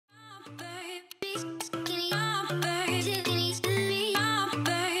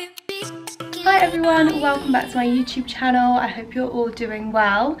everyone, welcome back to my YouTube channel. I hope you're all doing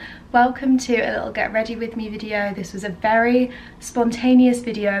well. Welcome to a little get ready with me video. This was a very spontaneous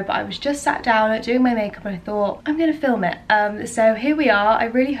video, but I was just sat down doing my makeup and I thought I'm gonna film it. So here we are. I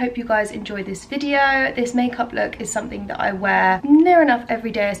really hope you guys enjoy this video. This makeup look is something that I wear near enough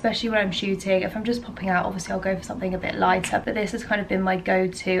every day, especially when I'm shooting. If I'm just popping out, obviously I'll go for something a bit lighter, but this has kind of been my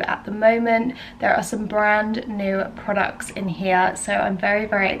go-to at the moment. There are some brand new products in here, so I'm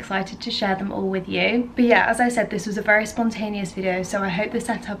very excited to share them all with you. But yeah, as I said, this was a very spontaneous video, so I hope the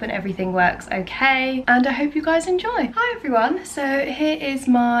setup and everything works okay, and I hope you guys enjoy. Hi everyone, so here is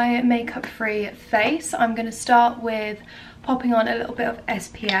my makeup free face. I'm going to start with popping on a little bit of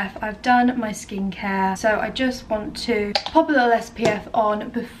SPF. I've done my skincare, so I just want to pop a little SPF on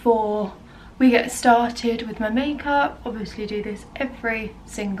before we get started with my makeup. Obviously do this every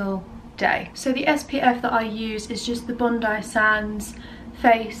single day. So the SPF that I use is just the Bondi Sands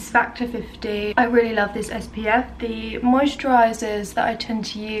Face Factor 50. I really love this SPF. The moisturizers that I tend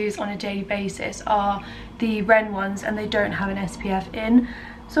to use on a daily basis are the Ren ones, and they don't have an SPF in,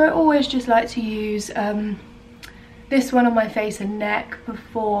 so I always just like to use this one on my face and neck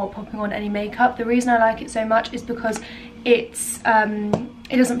before popping on any makeup. The reason I like it so much is because it's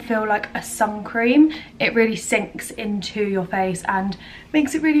it doesn't feel like a sun cream. It really sinks into your face and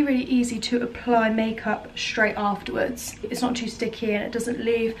makes it really easy to apply makeup straight afterwards. It's not too sticky and it doesn't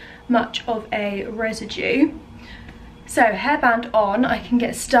leave much of a residue. So hairband on, I can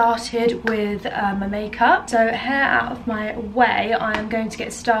get started with my makeup. So hair out of my way, I am going to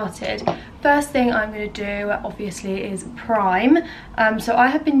get started. First thing I'm going to do obviously is prime. So I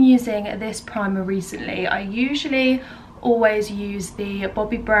have been using this primer recently. I usually always use the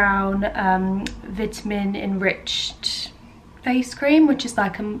Bobbi Brown vitamin enriched face cream, which is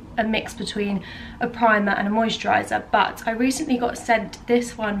like a mix between a primer and a moisturizer, but I recently got sent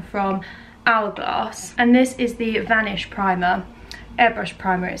this one from Hourglass, and this is the Vanish primer, airbrush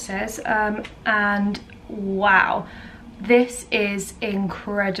primer it says, and wow, this is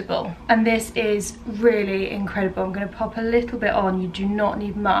incredible, and this is really incredible. I'm going to pop a little bit on. You do not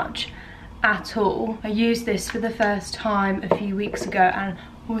need much at all. I used this for the first time a few weeks ago and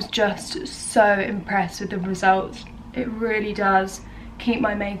was just so impressed with the results. It really does keep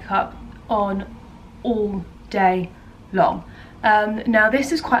my makeup on all day long. Now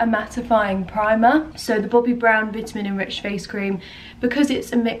this is quite a mattifying primer, so the Bobbi Brown vitamin enriched face cream, because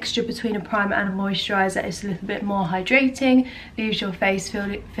it's a mixture between a primer and a moisturizer, it's a little bit more hydrating, leaves your face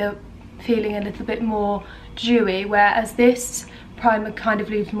feeling a little bit more dewy, whereas this primer kind of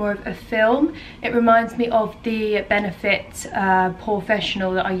leaves more of a film. It reminds me of the Benefit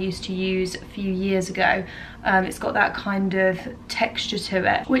Professional that I used to use a few years ago. It's got that kind of texture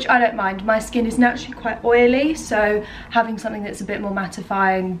to it, which I don't mind. My skin is naturally quite oily, so having something that's a bit more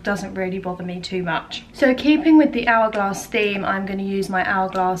mattifying doesn't really bother me too much. So keeping with the Hourglass theme, I'm going to use my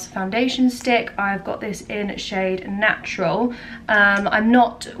Hourglass foundation stick. I've got this in shade Natural. I'm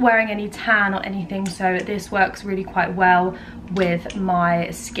not wearing any tan or anything, so this works really quite well with my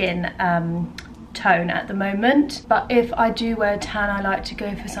skin tone at the moment. But if I do wear tan, I like to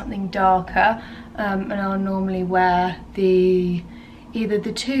go for something darker, and I'll normally wear either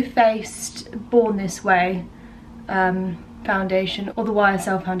the Too Faced Born This Way foundation or the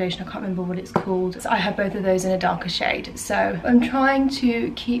YSL foundation. I can't remember what it's called. So I have both of those in a darker shade, so I'm trying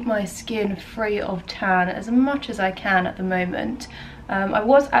to keep my skin free of tan as much as I can at the moment. I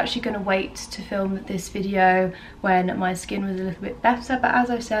was actually going to wait to film this video when my skin was a little bit better, but as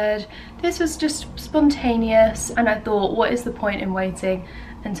I said, this was just spontaneous, and I thought, what is the point in waiting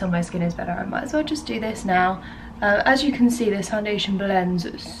until my skin is better? I might as well just do this now. As you can see, this foundation blends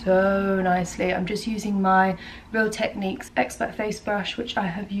so nicely. I'm just using my Real Techniques Expert Face Brush, which I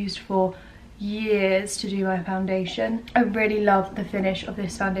have used for years to do my foundation. I really love the finish of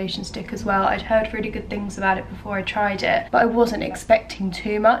this foundation stick as well. I'd heard really good things about it before I tried it, but I wasn't expecting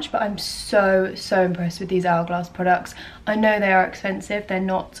too much. But I'm so impressed with these Hourglass products. I know they are expensive, they're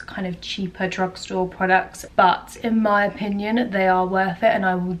not kind of cheaper drugstore products, but in my opinion they are worth it, and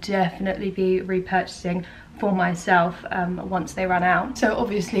I will definitely be repurchasing for myself once they run out. So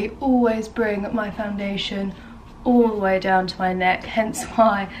obviously always bring my foundation all the way down to my neck, hence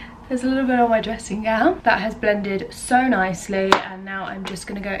why there's a little bit on my dressing gown. That has blended so nicely, and now I'm just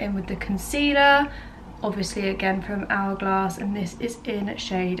going to go in with the concealer, obviously again from Hourglass, and this is in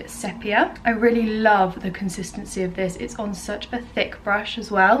shade Sepia. I really love the consistency of this. It's on such a thick brush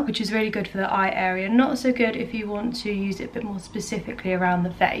as well, which is really good for the eye area. Not so good if you want to use it a bit more specifically around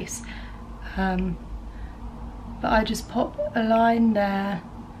the face. But I just pop a line there,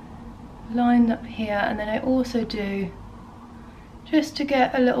 line up here, and then I also do just to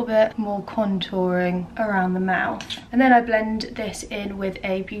get a little bit more contouring around the mouth. And then I blend this in with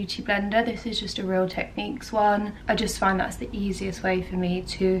a beauty blender. This is just a Real Techniques one. I just find that's the easiest way for me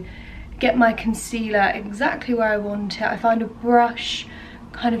to get my concealer exactly where I want it. I find a brush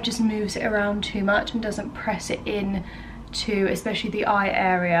kind of just moves it around too much and doesn't press it in to especially the eye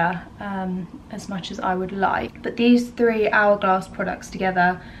area as much as I would like. But these three Hourglass products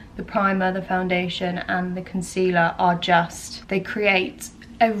together, the primer, the foundation and the concealer, are just, they create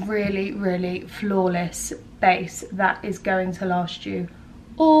a really, really flawless base that is going to last you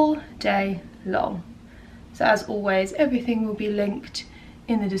all day long. So as always, everything will be linked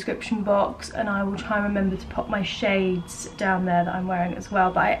in the description box, and I will try and remember to pop my shades down there that I'm wearing as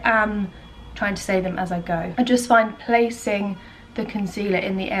well, but I am trying to say them as I go. I just find placing the concealer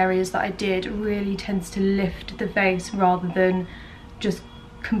in the areas that I did really tends to lift the face rather than just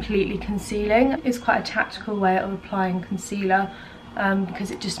completely concealing. It's quite a tactical way of applying concealer because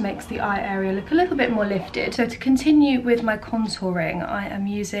it just makes the eye area look a little bit more lifted. So to continue with my contouring, I am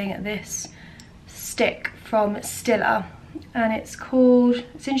using this stick from Stilla, and it's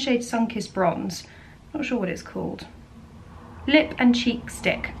in shade Sunkissed Bronze. Not sure what it's called. Lip and cheek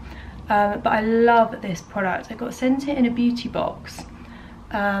stick. But I love this product. I got sent it in a beauty box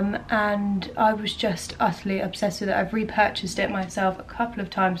and I was just utterly obsessed with it. I've repurchased it myself a couple of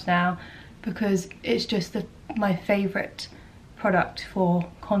times now because it's just my favourite product for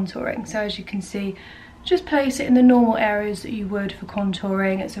contouring. So as you can see, just place it in the normal areas that you would for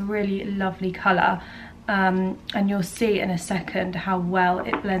contouring. It's a really lovely colour. And you'll see in a second how well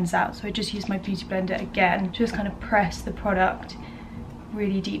it blends out. So I just use my beauty blender again, just kind of press the product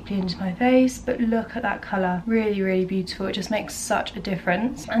really deeply into my face, but look at that colour, really, really beautiful. It just makes such a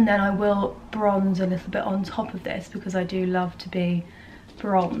difference. And then I will bronze a little bit on top of this because I do love to be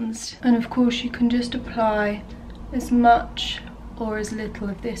bronzed. And of course you can just apply as much or as little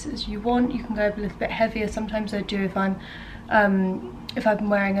of this as you want. You can go a little bit heavier. Sometimes I do if I've been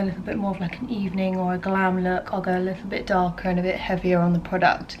wearing a little bit more of like an evening or a glam look, I'll go a little bit darker and a bit heavier on the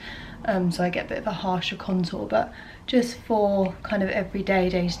product. So I get a bit of a harsher contour, but just for kind of everyday,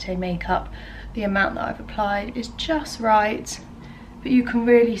 day-to-day makeup, the amount that I've applied is just right. But you can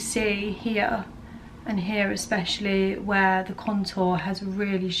really see here and here especially where the contour has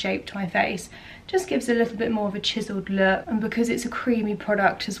really shaped my face. Just gives a little bit more of a chiseled look, and because it's a creamy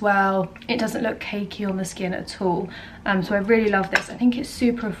product as well, it doesn't look cakey on the skin at all. So I really love this. I think it's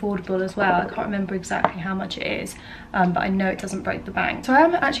super affordable as well. I can't remember exactly how much it is, but I know it doesn't break the bank. So I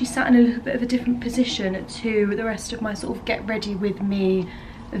am actually sat in a little bit of a different position to the rest of my sort of get ready with me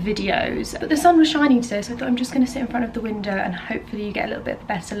videos, but the sun was shining today, so I thought I'm just going to sit in front of the window and hopefully you get a little bit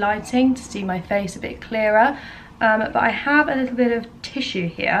better lighting to see my face a bit clearer. But I have a little bit of tissue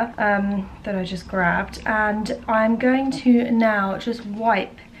here that I just grabbed, and I'm going to now just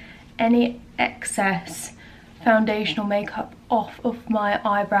wipe any excess foundational makeup off of my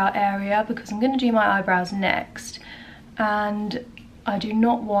eyebrow area because I'm going to do my eyebrows next, and I do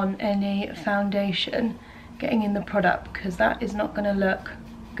not want any foundation getting in the product because that is not going to look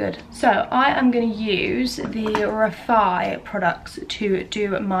good. So I am going to use the Refy products to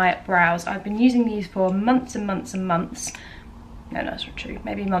do my brows. I've been using these for months and months and months. No, that's not true.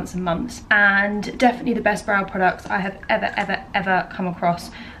 Maybe months and months. And definitely the best brow products I have ever come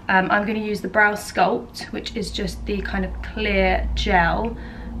across. I'm going to use the Brow Sculpt, which is just the kind of clear gel.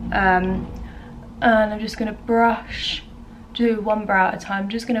 And I'm just going to do one brow at a time. I'm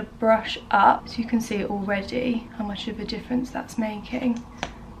just going to brush up so you can see already how much of a difference that's making.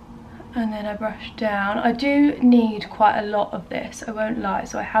 And then I brush down. I do need quite a lot of this, I won't lie,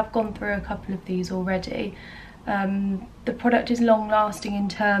 so I have gone through a couple of these already. The product is long lasting in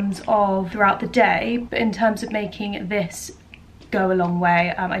terms of throughout the day, but in terms of making this go a long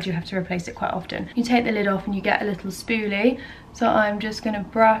way, I do have to replace it quite often. You take the lid off and you get a little spoolie, so I'm just going to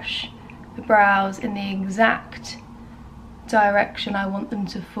brush the brows in the exact direction I want them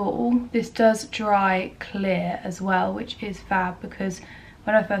to fall. This does dry clear as well, which is fab, because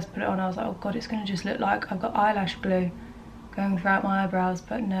when I first put it on I was like, oh god, it's going to just look like I've got eyelash glue going throughout my eyebrows,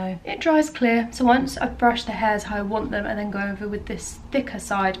 but no, it dries clear. So once I've brushed the hairs how I want them and then go over with this thicker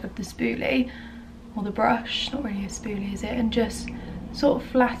side of the spoolie, or the brush, not really a spoolie is it, and just sort of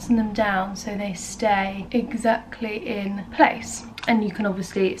flatten them down so they stay exactly in place. And you can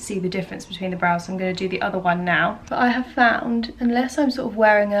obviously see the difference between the brows, so I'm going to do the other one now. But I have found, unless I'm sort of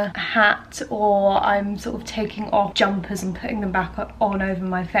wearing a hat or I'm sort of taking off jumpers and putting them back on over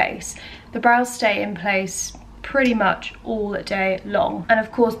my face, the brows stay in place pretty much all day long. And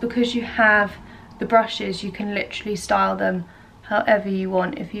of course, because you have the brushes, you can literally style them however you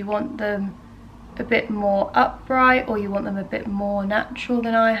want. If you want them a bit more upright or you want them a bit more natural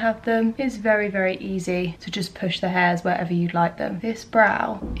than I have them, it's very, very easy to just push the hairs wherever you'd like them. This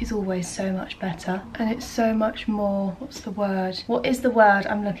brow is always so much better, and it's so much more, what's the word? What is the word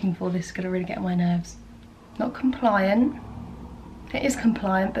I'm looking for? This is gonna really get on my nerves. Not compliant. It is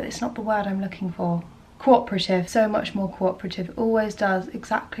compliant, but it's not the word I'm looking for. Cooperative, so much more cooperative. It always does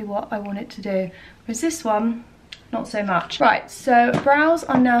exactly what I want it to do. Whereas this one, not so much. Right, so brows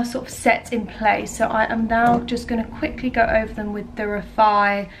are now sort of set in place. So I am now just going to quickly go over them with the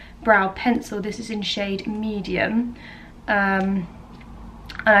Refy brow pencil. This is in shade medium. And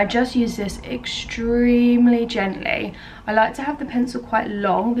I just use this extremely gently. I like to have the pencil quite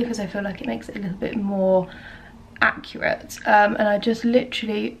long because I feel like it makes it a little bit more accurate. And I just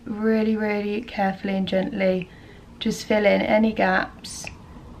literally really, really carefully and gently just fill in any gaps.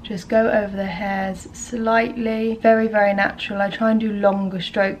 Just go over the hairs slightly, very, very natural. I try and do longer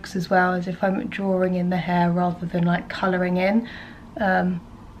strokes as well, as if I'm drawing in the hair rather than like colouring in. And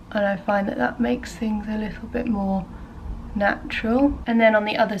I find that that makes things a little bit more natural. And then on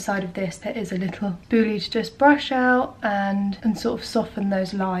the other side of this, there is a little spoolie to just brush out and sort of soften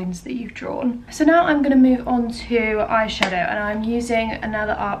those lines that you've drawn. So now I'm going to move on to eyeshadow, and I'm using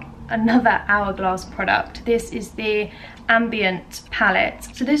another Hourglass product. This is the Ambient palette.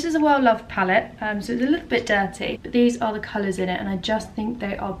 So this is a well-loved palette, so it's a little bit dirty, but these are the colours in it, and I just think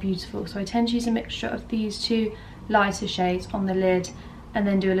they are beautiful. So I tend to use a mixture of these two lighter shades on the lid and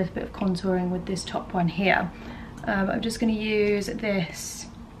then do a little bit of contouring with this top one here. I'm just going to use this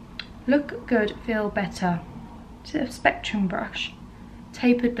Look Good, Feel Better. It's a Spectrum brush,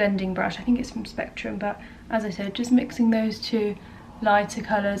 tapered blending brush. I think it's from Spectrum, but as I said, just mixing those two lighter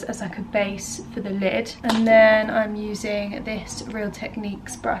colours as like a base for the lid. And then I'm using this Real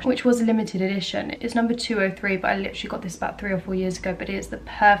Techniques brush, which was a limited edition. It's number 203, but I literally got this about 3 or 4 years ago, but it is the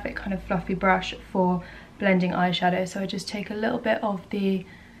perfect kind of fluffy brush for blending eyeshadow. So I just take a little bit of the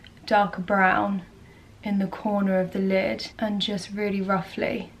darker brown in the corner of the lid and just really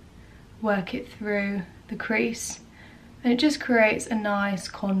roughly work it through the crease. And it just creates a nice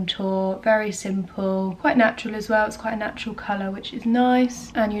contour, very simple, quite natural as well. It's quite a natural colour, which is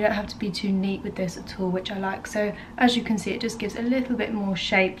nice. And you don't have to be too neat with this at all, which I like. So as you can see, it just gives a little bit more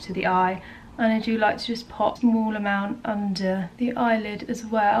shape to the eye. And I do like to just pop a small amount under the eyelid as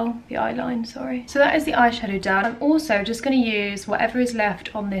well, the eye line, sorry. So that is the eyeshadow done. I'm also just going to use whatever is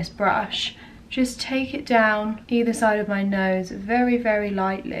left on this brush, just take it down either side of my nose very, very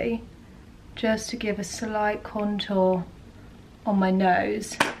lightly, just to give a slight contour on my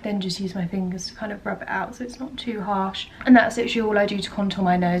nose, then just use my fingers to kind of rub it out so it's not too harsh. And that's literally all I do to contour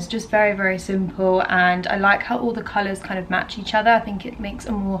my nose, just very, very simple. And I like how all the colours kind of match each other. I think it makes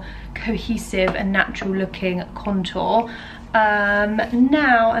a more cohesive and natural looking contour.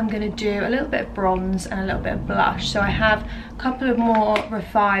 Now I'm going to do a little bit of bronze and a little bit of blush. So I have a couple of more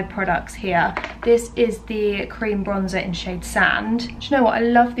Refy products here. This is the cream bronzer in shade Sand. Do you know what? I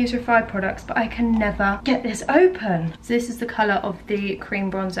love these Refy products, but I can never get this open. So this is the colour of the cream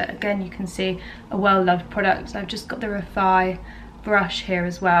bronzer. Again, you can see a well-loved product. So I've just got the Refy brush here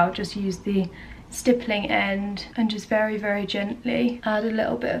as well. Just use the stippling end and just very, very gently add a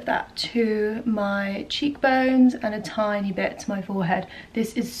little bit of that to my cheekbones and a tiny bit to my forehead.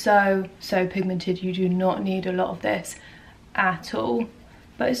 This is so pigmented. You do not need a lot of this at all,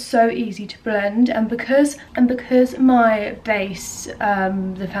 but it's so easy to blend. And because my base,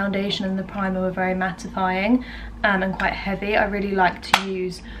 the foundation and the primer were very mattifying and quite heavy, I really like to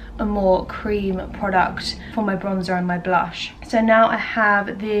use a more cream product for my bronzer and my blush. So now I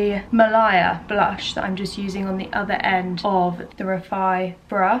have the Malaya blush that I'm just using on the other end of the Refy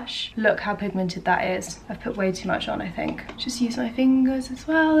brush. Look how pigmented that is. I've put way too much on, I think. Just use my fingers as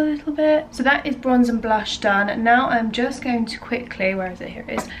well a little bit. So that is bronze and blush done. Now I'm just going to quickly, where is it? Here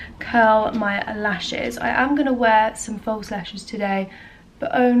it is, curl my lashes. I am going to wear some false lashes today,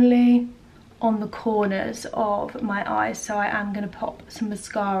 but only on the corners of my eyes, so I am going to pop some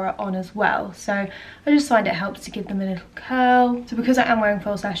mascara on as well. So I just find it helps to give them a little curl. So because I am wearing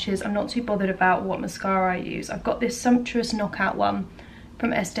false lashes, I'm not too bothered about what mascara I use. I've got this Sumptuous Knockout one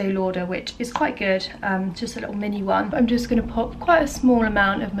from Estee Lauder, which is quite good, just a little mini one. But I'm just going to pop quite a small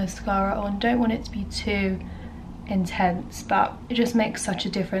amount of mascara on. Don't want it to be too intense, but it just makes such a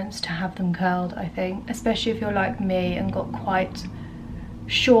difference to have them curled, I think, especially if you're like me and got quite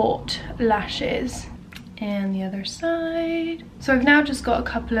short lashes. And the other side. So I've now just got a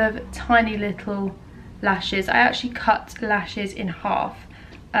couple of tiny little lashes. I actually cut lashes in half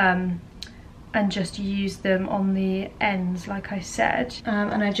and just use them on the ends, like I said.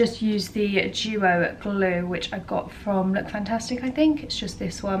 And I just use the Duo glue, which I got from Look Fantastic, I think. It's just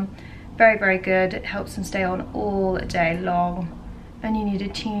this one. Very, very good. It helps them stay on all day long. And you need a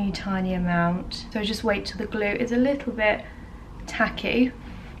teeny tiny amount. So just wait till the glue is a little bit tacky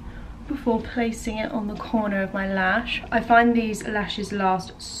before placing it on the corner of my lash. I find these lashes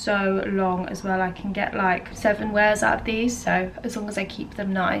last so long as well. I can get like 7 wears out of these, so as long as I keep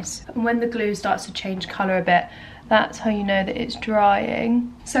them nice. And when the glue starts to change colour a bit, that's how you know that it's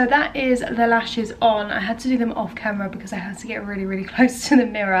drying. So that is the lashes on. I had to do them off camera because I had to get really, really close to the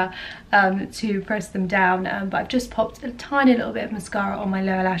mirror to press them down. But I've just popped a tiny little bit of mascara on my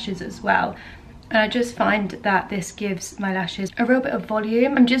lower lashes as well. And I just find that this gives my lashes a real bit of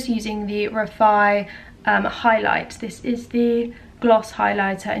volume. I'm just using the Refy highlight. This is the gloss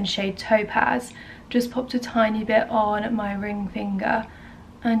highlighter in shade Topaz. Just popped a tiny bit on my ring finger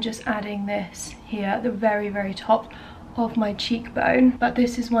and just adding this here at the very, very top of my cheekbone. But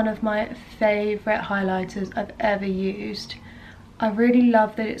this is one of my favourite highlighters I've ever used. I really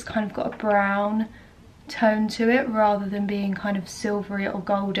love that it's kind of got a brown tone to it rather than being kind of silvery or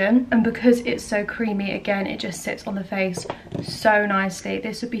golden, and because it's so creamy, again, it just sits on the face so nicely.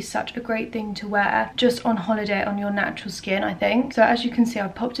 This would be such a great thing to wear just on holiday on your natural skin, I think. So as you can see,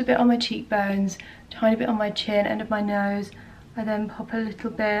 I've popped a bit on my cheekbones, tiny bit on my chin, end of my nose. I then pop a little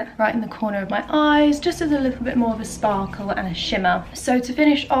bit right in the corner of my eyes, just as a little bit more of a sparkle and a shimmer. So to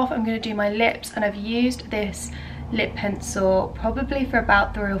finish off, I'm going to do my lips, and I've used this lip pencil probably for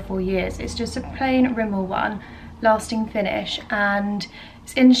about 3 or 4 years. It's just a plain Rimmel one, lasting finish, and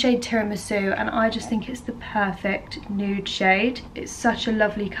it's in shade Tiramisu, and I just think it's the perfect nude shade. It's such a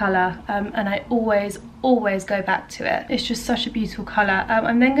lovely colour, and I always go back to it. It's just such a beautiful colour.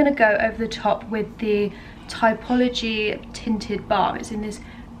 I'm then going to go over the top with the Typology tinted balm. It's in this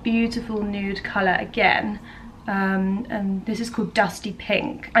beautiful nude colour again. And this is called Dusty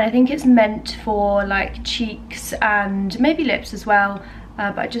Pink, and I think it's meant for like cheeks and maybe lips as well,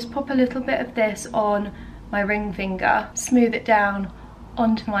 but I just pop a little bit of this on my ring finger, smooth it down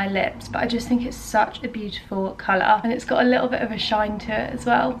onto my lips. But I just think it's such a beautiful colour, and it's got a little bit of a shine to it as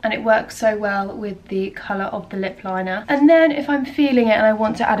well, and it works so well with the colour of the lip liner. And then if I'm feeling it and I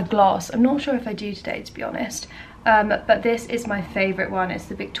want to add a gloss, I'm not sure if I do today, to be honest, but this is my favourite one. It's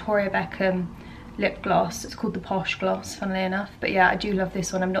the Victoria Beckham lip gloss. It's called the Posh Gloss, funnily enough. But yeah, I do love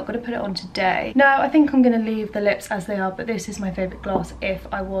this one. I'm not going to put it on today. No, I think I'm going to leave the lips as they are, but this is my favourite gloss if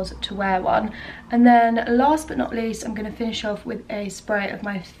I was to wear one. And then last but not least, I'm going to finish off with a spray of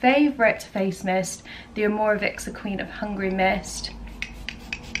my favourite face mist, the Omorovicza Queen of Hungry Mist.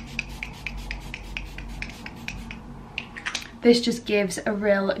 This just gives a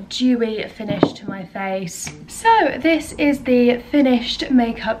real dewy finish to my face. So this is the finished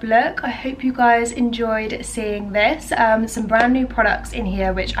makeup look. I hope you guys enjoyed seeing this. Some brand new products in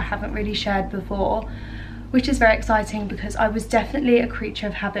here which I haven't really shared before, which is very exciting because I was definitely a creature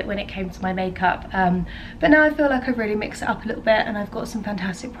of habit when it came to my makeup. But now I feel like I've really mixed it up a little bit, and I've got some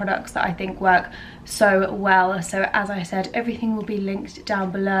fantastic products that I think work so well. So as I said, everything will be linked down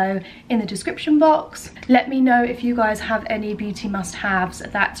below in the description box. Let me know if you guys have any beauty must-haves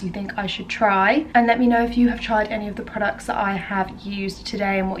that you think I should try, and let me know if you have tried any of the products that I have used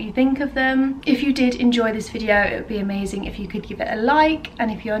today and what you think of them. If you did enjoy this video, it would be amazing if you could give it a like,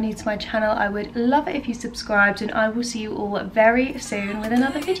 and if you're new to my channel, I would love it if you subscribed, and I will see you all very soon with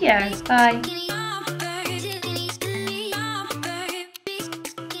another video. Bye.